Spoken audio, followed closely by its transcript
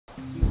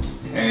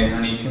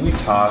Johnny, can we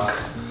talk?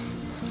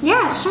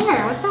 Yeah,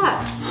 sure. What's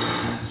up?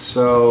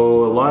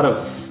 So, a lot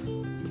of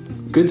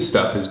good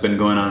stuff has been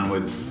going on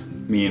with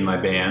me and my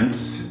band.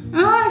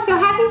 Oh, I'm so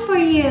happy for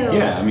you.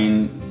 Yeah, I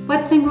mean...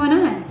 What's been going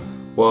on?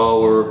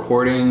 Well, we're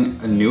recording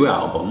a new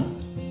album.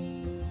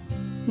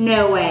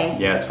 No way.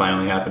 Yeah, it's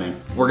finally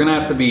happening. We're gonna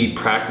have to be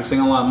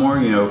practicing a lot more,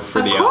 you know,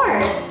 for the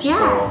album. Of course, yeah.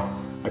 So,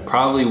 I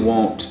probably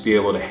won't be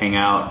able to hang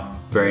out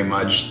very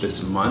much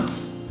this month.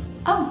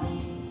 Oh,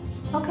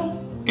 okay.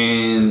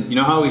 And you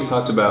know how we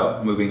talked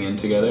about moving in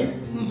together?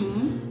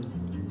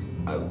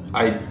 Mm-hmm.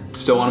 I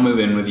still want to move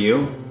in with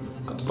you,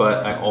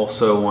 but I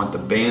also want the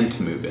band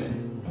to move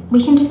in.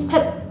 We can just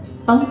put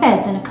bunk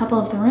beds in a couple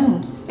of the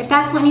rooms. If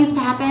that's what needs to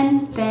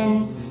happen,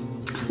 then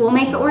we'll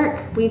make it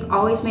work. We've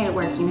always made it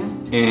work, you know?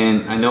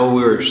 And I know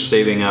we were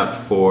saving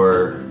up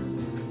for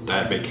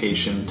that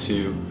vacation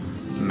to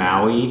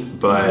Maui,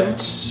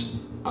 but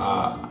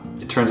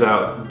it turns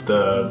out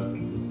the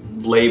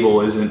label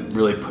isn't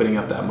really putting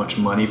up that much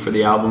money for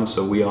the album,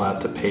 so we all have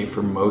to pay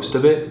for most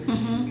of it.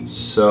 Mm-hmm.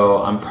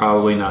 So I'm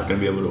probably not gonna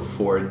be able to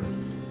afford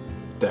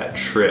that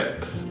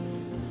trip.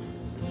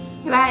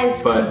 That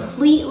is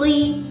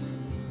completely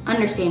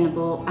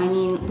understandable. I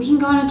mean, we can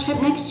go on a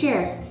trip next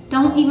year.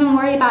 Don't even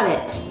worry about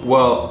it.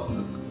 Well,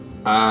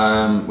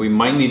 we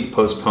might need to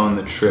postpone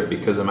the trip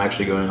because I'm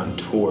actually going on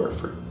tour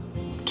for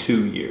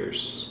 2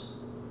 years.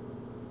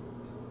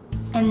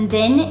 And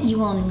then you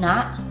will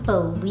not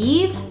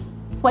believe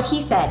what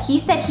he said. He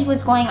said he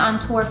was going on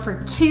tour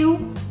for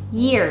 2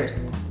 years.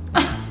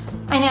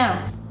 I know.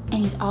 And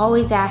he's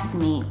always asking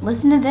me,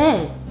 listen to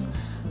this.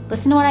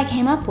 Listen to what I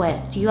came up with.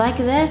 Do you like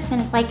this?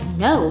 And it's like,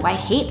 no, I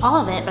hate all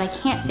of it, but I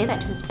can't say that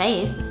to his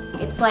face.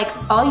 It's like,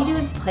 all you do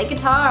is play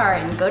guitar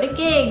and go to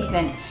gigs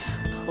and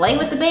play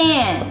with the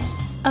band.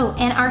 Oh,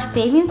 and our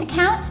savings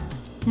account,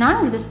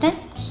 non-existent.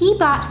 He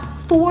bought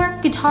 4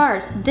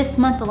 guitars this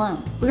month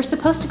alone. We were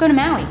supposed to go to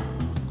Maui.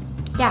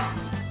 Yeah,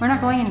 we're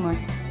not going anymore.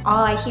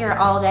 All I hear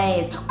all day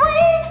is,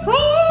 wah,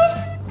 wah.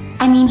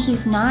 I mean,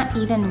 he's not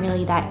even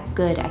really that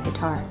good at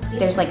guitar.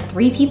 There's like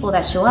 3 people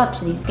that show up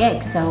to these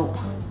gigs, so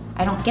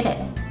I don't get it.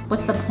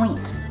 What's the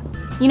point?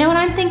 You know what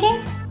I'm thinking?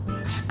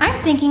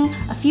 I'm thinking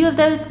a few of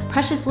those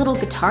precious little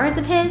guitars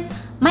of his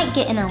might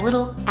get in a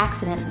little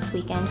accident this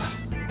weekend.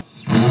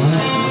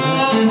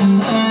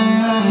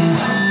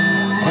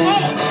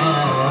 Hey!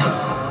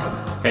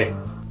 Hey.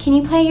 Can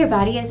you play Your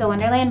Body is a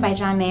Wonderland by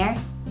John Mayer?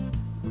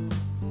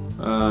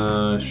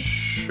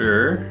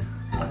 Sure.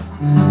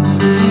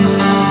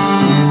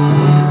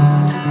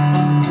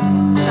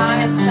 Song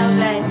is so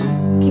good.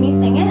 Can you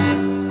sing it?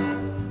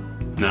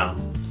 No.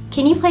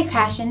 Can you play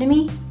Crash Into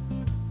Me? So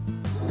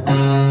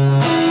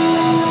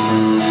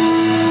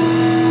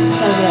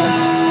good.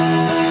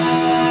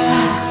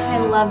 I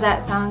love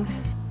that song.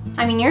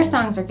 I mean, your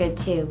songs are good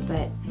too,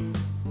 but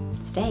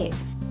it's Dave.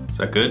 Is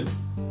that good?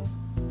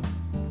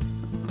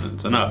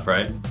 That's enough,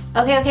 right?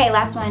 Okay,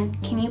 last one.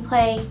 Can you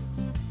play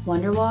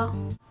Wonderwall?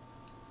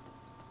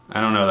 I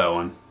don't know that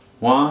one.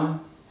 1,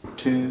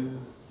 2,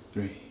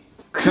 3.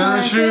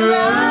 Country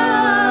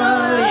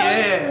road,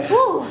 yeah.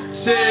 Woo.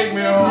 Take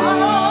me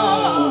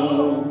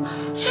home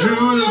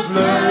to the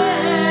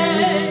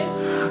place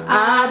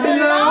I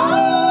belong.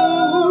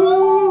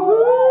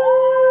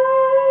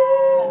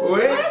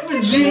 West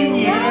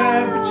Virginia,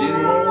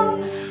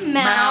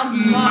 Mount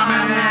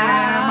Mama.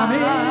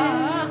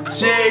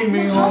 take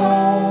me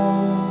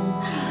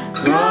home,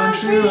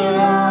 country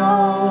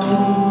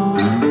road.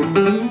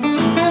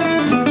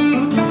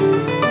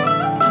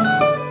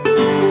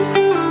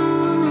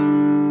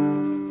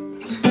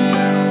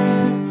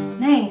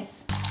 Nice.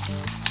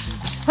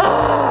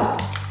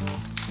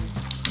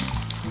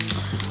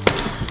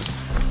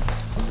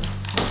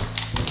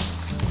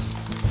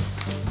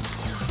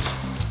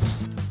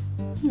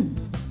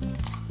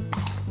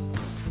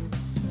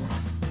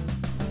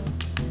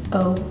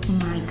 Oh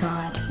my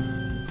God.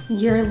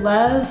 Your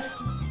love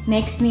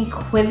makes me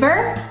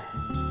quiver.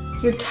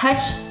 Your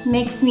touch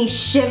makes me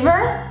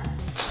shiver.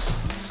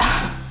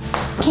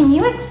 Can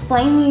you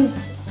explain these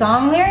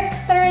song lyrics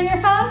that are in your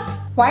phone?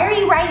 Why are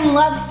you writing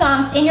love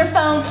songs in your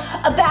phone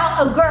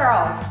about a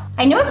girl?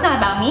 I know it's not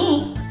about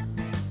me.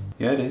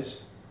 Yeah, it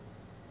is.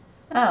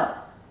 Oh.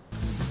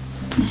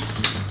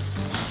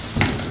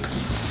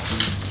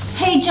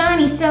 Hey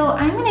Johnny, so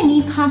I'm gonna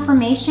need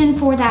confirmation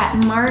for that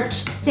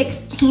March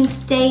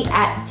 16th date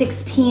at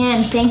 6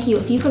 p.m. Thank you.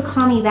 If you could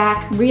call me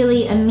back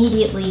really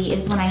immediately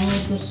is when I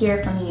need to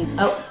hear from you.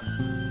 Oh,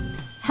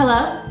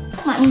 hello?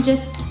 Let me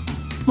just,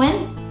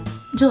 when?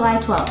 July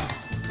 12th.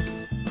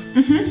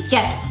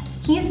 Yes,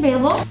 he is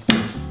available.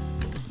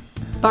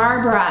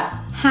 Barbara,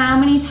 how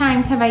many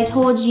times have I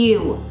told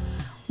you?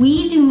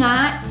 We do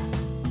not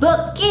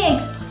book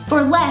gigs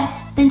for less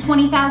than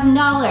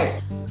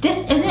 $20,000. This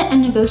isn't a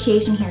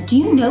negotiation here. Do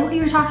you know who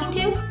you're talking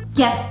to?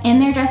 Yes, in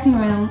their dressing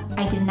room,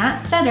 I did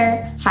not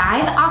stutter,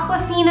 5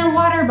 Aquafina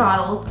water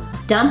bottles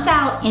dumped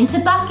out into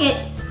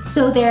buckets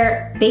so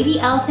their baby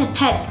elephant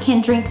pets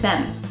can drink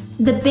them.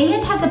 The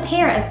band has a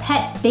pair of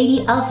pet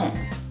baby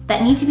elephants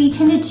that need to be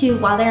tended to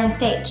while they're on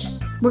stage.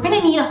 We're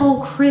gonna need a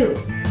whole crew.